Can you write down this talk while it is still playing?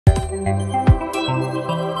خب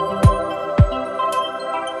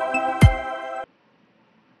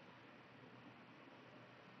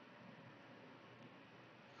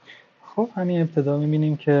همین ابتدا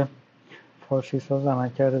می‌بینیم که فارسی ساز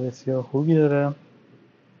عملکرد بسیار خوبی داره.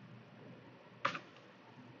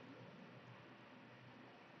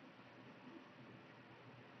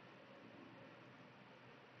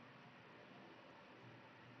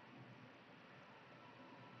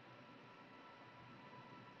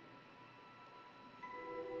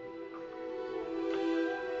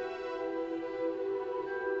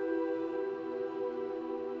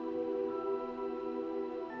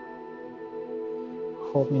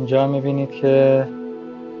 خب اینجا می‌بینید که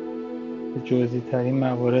به جزئی ترین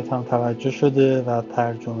موارد هم توجه شده و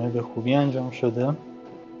ترجمه به خوبی انجام شده.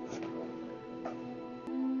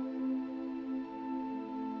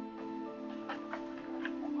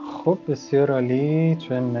 خب بسیار عالی.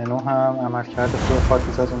 توی منو هم عملکرد خوب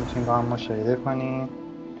فارسی ساز رو میتونیم با هم مشاهده کنیم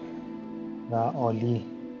و عالی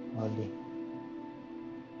عالی.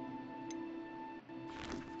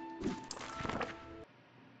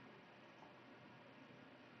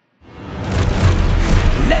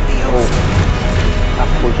 از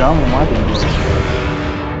کجا هم اومد این؟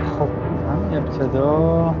 خب همین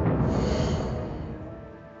ابتدا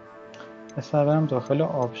مثلا برم داخل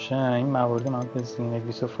آپشن این موارد من به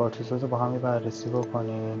زیرنویس و فارسی ساز رو با هم بررسی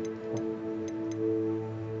بکنیم.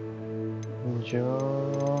 اینجا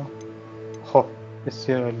خب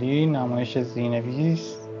بسیار عالی. نمایش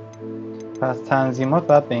زیرنویس. پس تنظیمات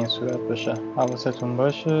باید به این صورت باشه، حواستون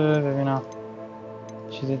باشه. ببینم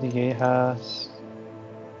چیز دیگه ای هست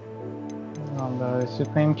بررسی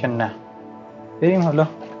کنیم که نه. بریم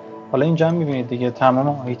حالا اینجا هم میبینید دیگه تمام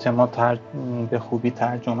آیتم‌ها به خوبی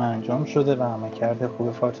ترجمه انجام شده و عملکرد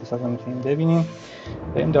خوب فارسی ساز رو میتونیم ببینیم.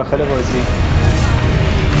 بریم داخل بازی.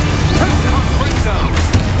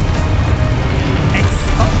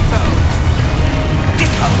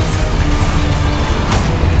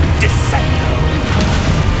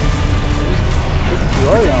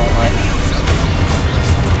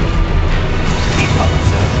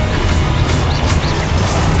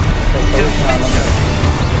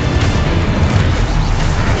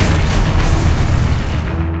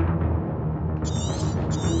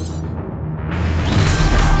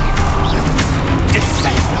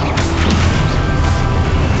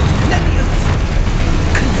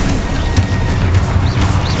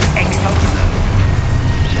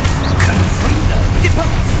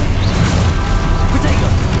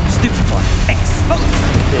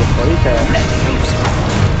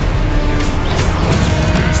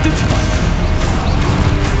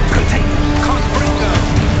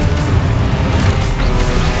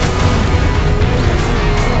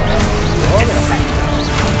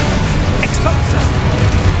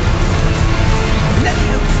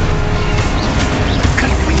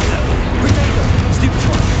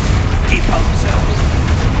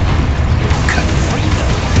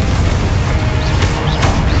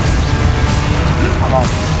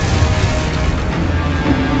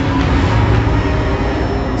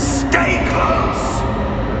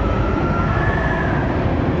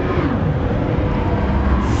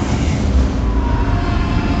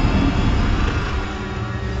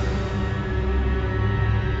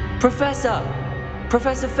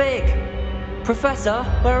 Professor Fig! Professor,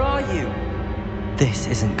 where are you? This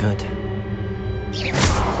isn't good.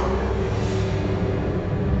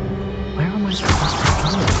 Where am I supposed to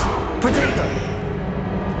go? Potato!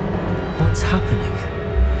 What's happening?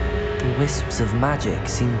 The wisps of magic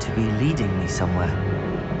seem to be leading me somewhere.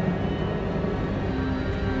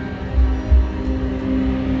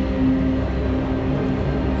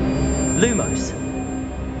 Lumos!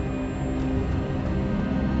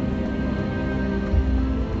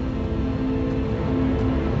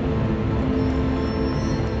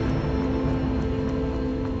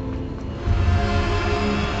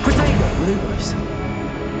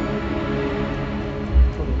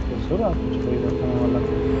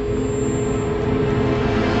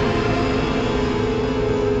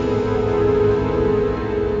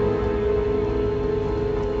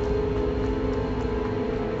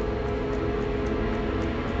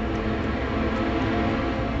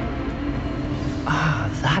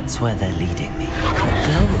 That's where they're leading me.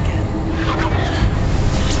 Hello again.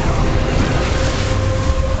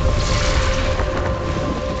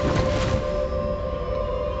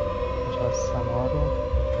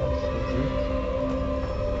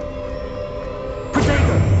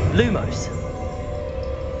 Potato! Lumos!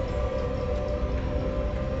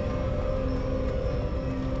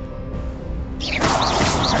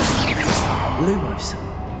 Lumos!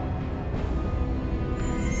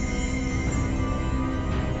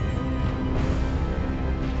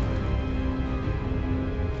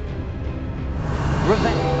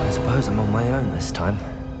 I suppose I'm on my own this time.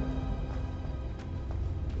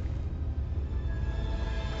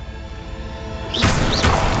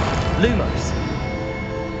 Lumos.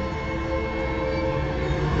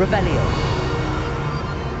 Revelio.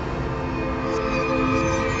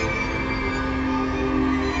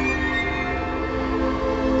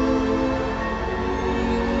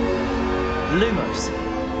 Lumos.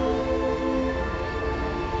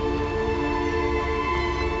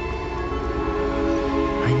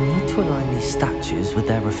 I need to align these statues with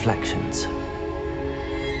their reflections.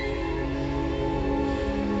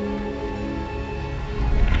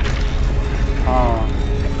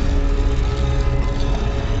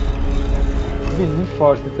 ببین این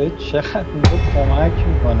فارسی سایت چقدر اینجا کمک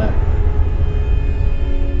میکنه.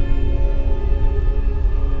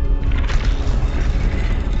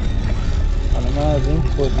 حالا من از این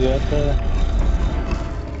توضیحات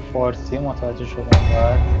فارسی متوجه شدم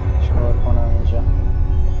باید چیکار کنم اینجا.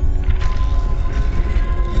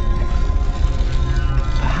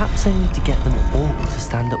 Perhaps I need to get them all to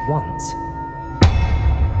stand at once.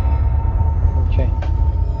 Okay.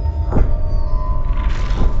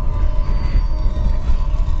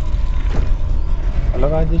 حالا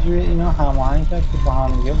باید یه جوری اینا هماهنگ کرد که با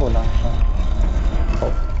هم دیگه بلند شن.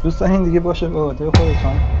 خب دوستان این دیگه باشه به عهده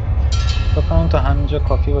خودتون. فکر کنم تا همینجا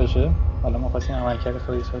کافی باشه. حالا ما خواستیم عملکرد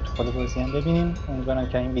فوریس رو تو خود بازی هم ببینیم. امیدوارم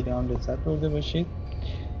که این ویدیو هم لذت برده باشید.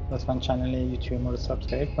 لطفا کانال یوتیوب ما رو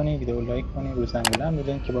سابسکرایب کنید، ویدیو لایک کنید، رو زنگوله هم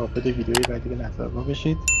بدین که با آپلود ویدیوی بعدی به لحظه آگاه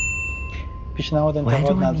بشید. پیشنهاد،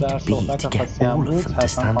 انتقاد، نظر، صحبت و خاصی هم بود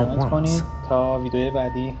حتما کامنت کنید. تا ویدیوی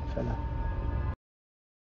بعدی فعلا.